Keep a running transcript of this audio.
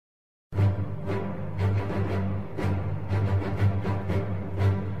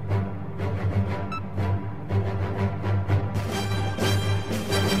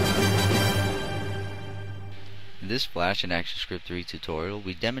this Flash and ActionScript 3 tutorial,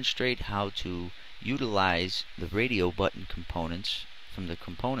 we demonstrate how to utilize the radio button components from the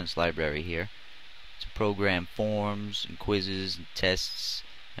components library here to program forms and quizzes and tests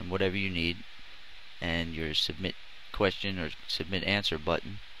and whatever you need, and your submit question or submit answer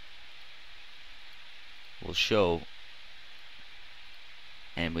button will show,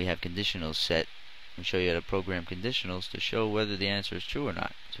 and we have conditionals set. We'll show you how to program conditionals to show whether the answer is true or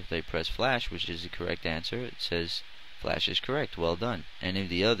not. So if they press Flash, which is the correct answer, it says Flash is correct, well done. Any of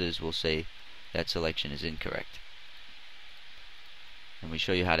the others will say that selection is incorrect. And we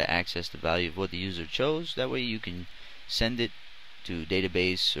show you how to access the value of what the user chose. That way you can send it to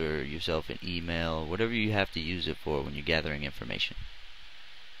database or yourself an email, whatever you have to use it for when you're gathering information.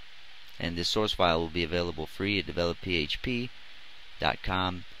 And this source file will be available free at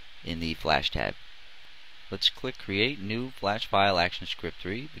developphp.com in the Flash tab. Let's click Create New Flash File ActionScript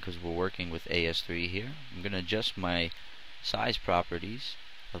 3 because we're working with AS3 here. I'm going to adjust my size properties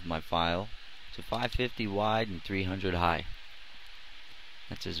of my file to 550 wide and 300 high.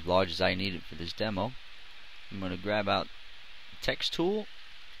 That's as large as I need it for this demo. I'm going to grab out the text tool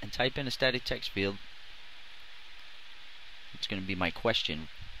and type in a static text field. It's going to be my question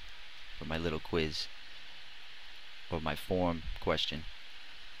for my little quiz or my form question.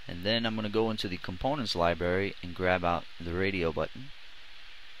 And then I'm going to go into the components library and grab out the radio button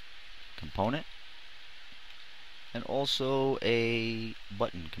component and also a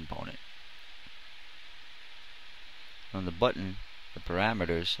button component. On the button, the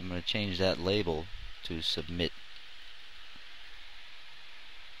parameters, I'm going to change that label to submit.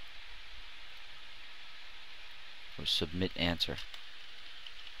 Or submit answer.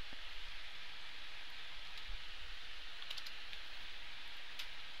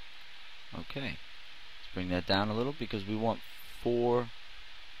 Okay, let's bring that down a little because we want 4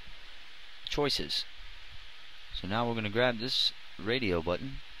 choices. So now we're going to grab this radio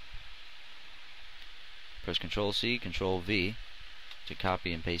button, press Control C, Control V to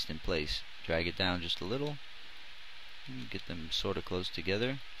copy and paste in place. Drag it down just a little, and get them sort of close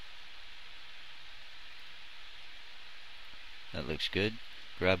together. That looks good.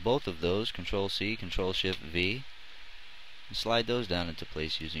 Grab both of those, Control C, Control Shift V, and slide those down into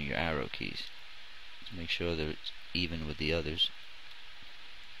place using your arrow keys to make sure that it's even with the others.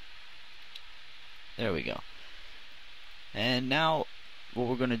 There we go. And now what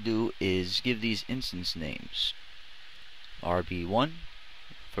we're going to do is give these instance names. RB1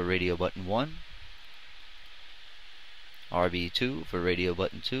 for radio button 1, RB2 for radio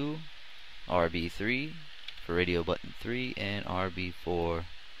button 2, RB3 for radio button 3, and RB4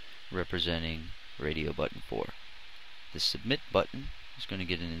 representing radio button 4. The submit button is going to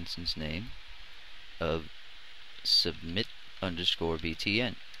get an instance name of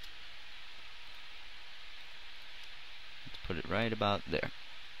submit_btn. Let's put it right about there.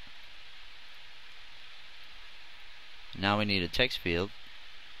 Now we need a text field.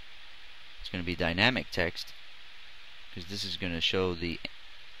 It's going to be dynamic text because this is going to show the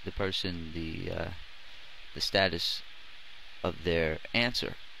person the status of their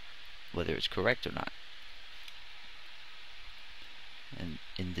answer, whether it's correct or not. And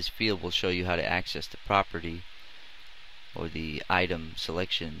in this field we'll show you how to access the property or the item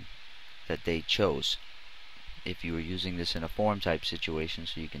selection that they chose. If you were using this in a form type situation,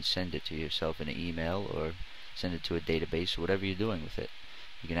 so you can send it to yourself in an email or send it to a database or whatever you're doing with it,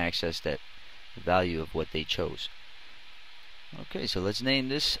 you can access that value of what they chose. Okay, so let's name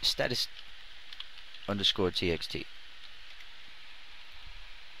this status_txt.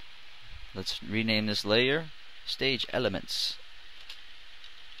 Let's rename this layer stage elements.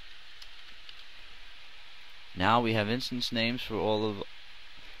 Now we have instance names for all of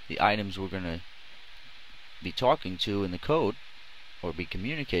the items we're going to be talking to in the code or be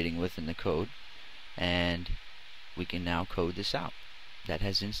communicating with in the code, and we can now code this out. That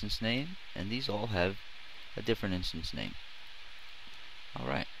has instance name, and these all have a different instance name.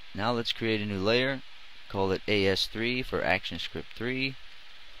 Alright, now let's create a new layer, call it AS3 for ActionScript 3,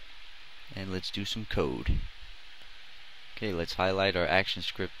 and let's do some code. Okay, let's highlight our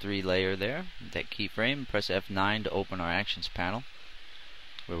ActionScript 3 layer there, that keyframe, press F9 to open our Actions panel,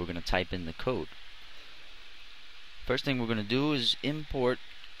 where we're going to type in the code. First thing we're going to do is import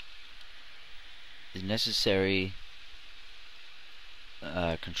the necessary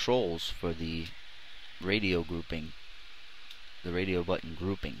controls for the radio grouping, the radio button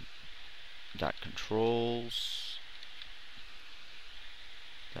grouping. .controls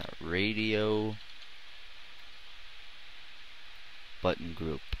 .radio button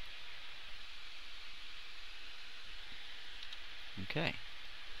group. Okay.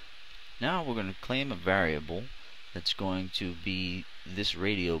 Now we're going to claim a variable that's going to be this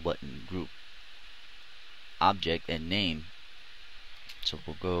radio button group object and name. So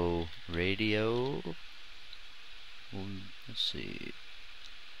we'll go radio, let's see,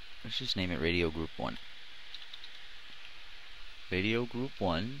 let's just name it radio group 1. Radio group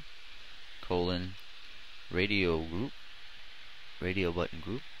 1 colon radio group, radio button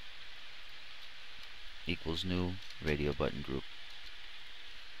group equals new radio button group.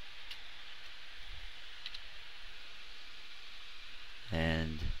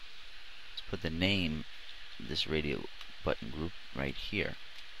 And let's put the name of this radio button group right here,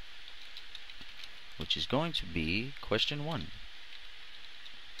 which is going to be question 1.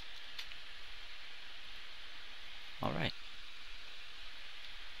 Alright.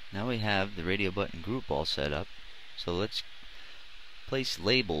 Now we have the radio button group all set up. So let's place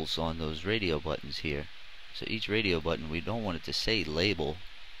labels on those radio buttons here. So each radio button, we don't want it to say label.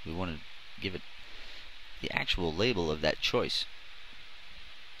 We want to give it the actual label of that choice.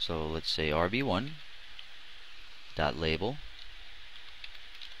 So let's say RB1 dot label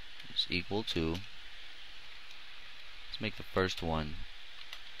is equal to, let's make the first one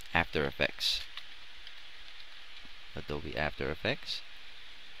After Effects. Adobe After Effects.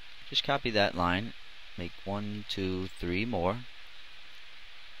 Just copy that line, make 1, 2, 3 more.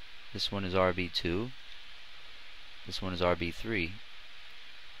 This one is RB2. This one is RB3.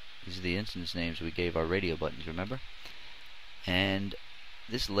 These are the instance names we gave our radio buttons, remember? And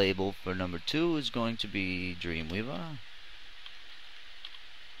this label for number 2 is going to be Dreamweaver.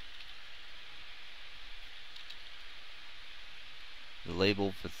 The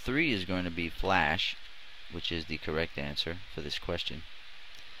label for 3 is going to be Flash, which is the correct answer for this question.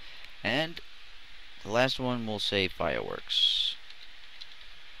 And the last one will say Fireworks.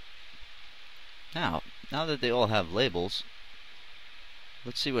 Now that they all have labels,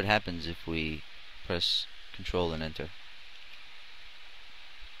 let's see what happens if we press Control and Enter.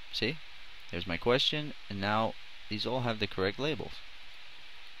 See? There's my question, and now these all have the correct labels.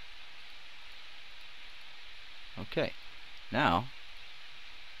 Okay. Now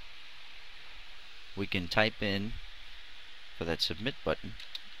we can type in for that submit button,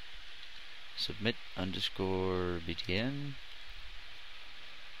 submit underscore btn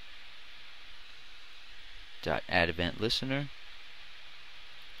dot add event listener.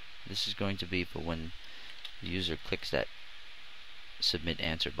 This is going to be for when the user clicks that submit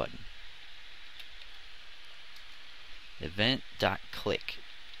answer button. Event dot click,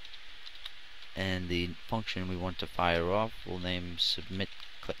 and the function we want to fire off we'll name submit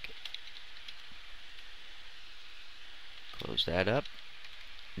click. Close that up.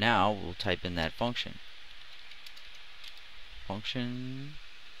 Now we'll type in that function. Function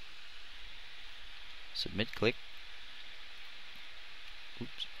submit click.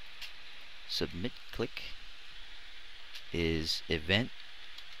 Oops. Submit click is event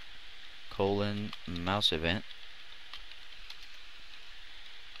colon mouse event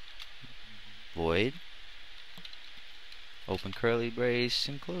void open curly brace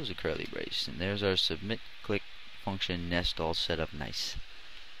and close a curly brace, and there's our submit click function nest all set up nice.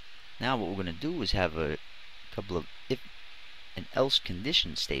 Now what we're going to do is have a couple of if and else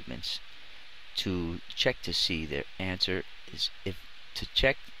condition statements to check to see their answer is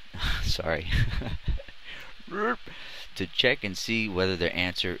sorry to check and see whether their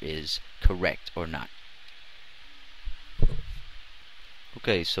answer is correct or not.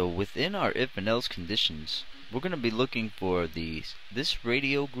 Okay, so within our if and else conditions, we're going to be looking for this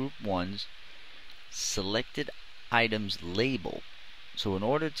radio group 1's selected items label. So in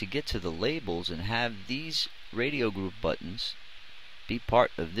order to get to the labels and have these radio group buttons be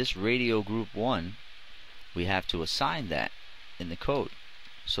part of this radio group 1, we have to assign that in the code.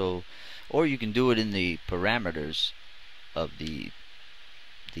 So, or you can do it in the parameters of the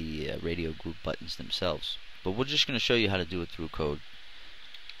radio group buttons themselves. But we're just going to show you how to do it through code.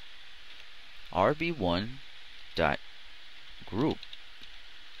 RB1 dot group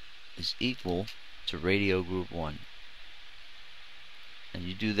is equal to radio group 1, and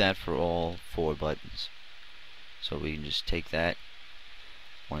you do that for all 4 buttons. So we can just take that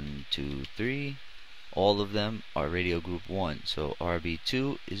 1, 2, 3. All of them are radio group 1. So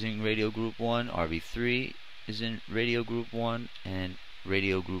RB2 is in radio group 1, RB3 is in radio group 1, and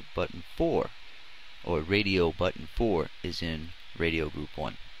radio group button 4 or radio button 4 is in radio group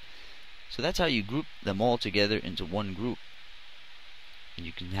 1. So that's how you group them all together into one group.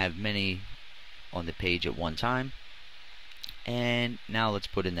 You can have many on the page at one time. And now let's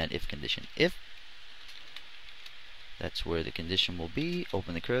put in that if condition. If, that's where the condition will be.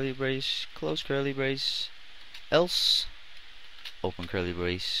 Open the curly brace, close curly brace, else, open curly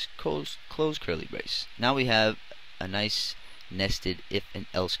brace, close curly brace. Now we have a nice nested if and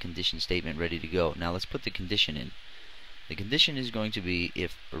else condition statement ready to go. Now let's put the condition in. The condition is going to be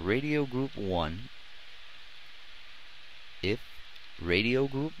if radio group 1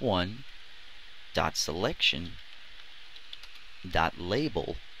 dot selection dot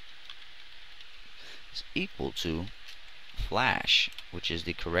label is equal to flash, which is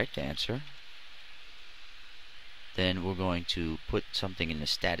the correct answer, then we're going to put something in the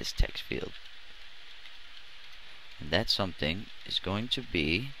status text field. And that something is going to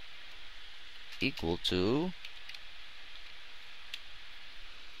be equal to,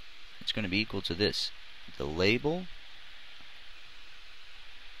 it's going to be equal to this, the label.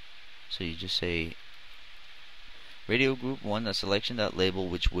 So you just say radio group 1 dot selection dot label,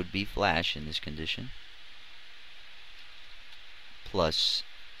 which would be flash in this condition, plus,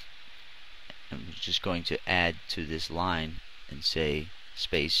 I'm just going to add to this line and say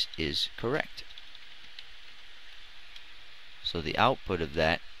space is correct. So the output of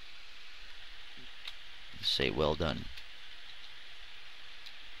that, say well done.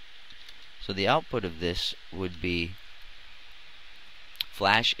 So the output of this would be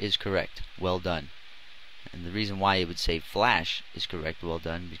flash is correct, well done. And the reason why it would say flash is correct, well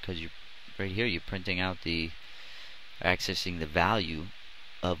done, because you right here you're printing out accessing the value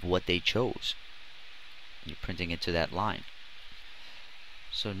of what they chose. You're printing it to that line.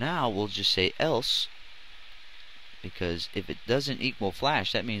 So now we'll just say else, because if it doesn't equal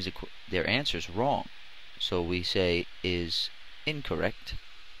flash, that means their answer is wrong. So we say is incorrect.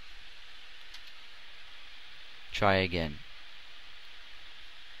 Try again.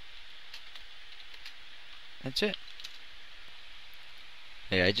 That's it.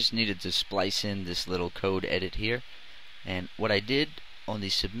 Hey, I just needed to splice in this little code edit here, and what I did on the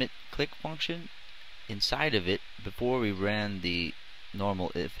submit click function, inside of it, before we ran the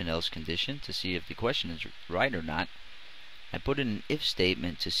normal if and else condition to see if the question is right or not, I put in an if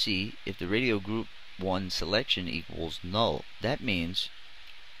statement to see if the radio group 1 selection equals null. That means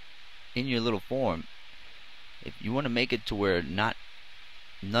in your little form, if you want to make it to where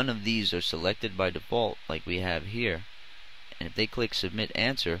none of these are selected by default like we have here, and if they click submit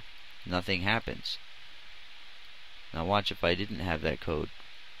answer, nothing happens. Now watch if I didn't have that code.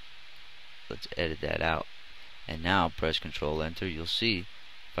 Let's edit that out, and now press Control Enter. You'll see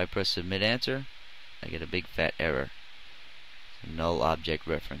if I press submit answer, I get a big fat error. Null object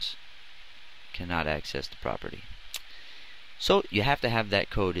reference, cannot access the property. So you have to have that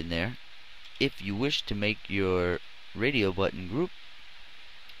code in there if you wish to make your radio button group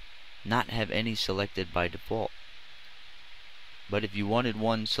not have any selected by default. But if you wanted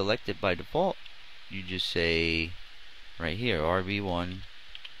one selected by default, you just say right here rb1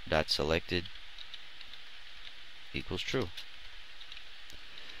 dot selected equals true,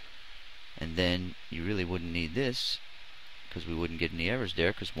 and then you really wouldn't need this because we wouldn't get any errors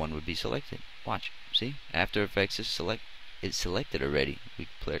there because one would be selected. Watch, see, After Effects is selected already. We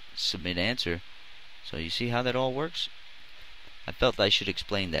click submit answer. So you see how that all works? I felt I should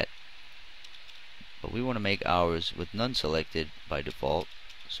explain that. But we want to make ours with none selected by default,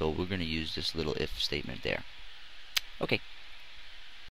 so we're going to use this little if statement there. Okay.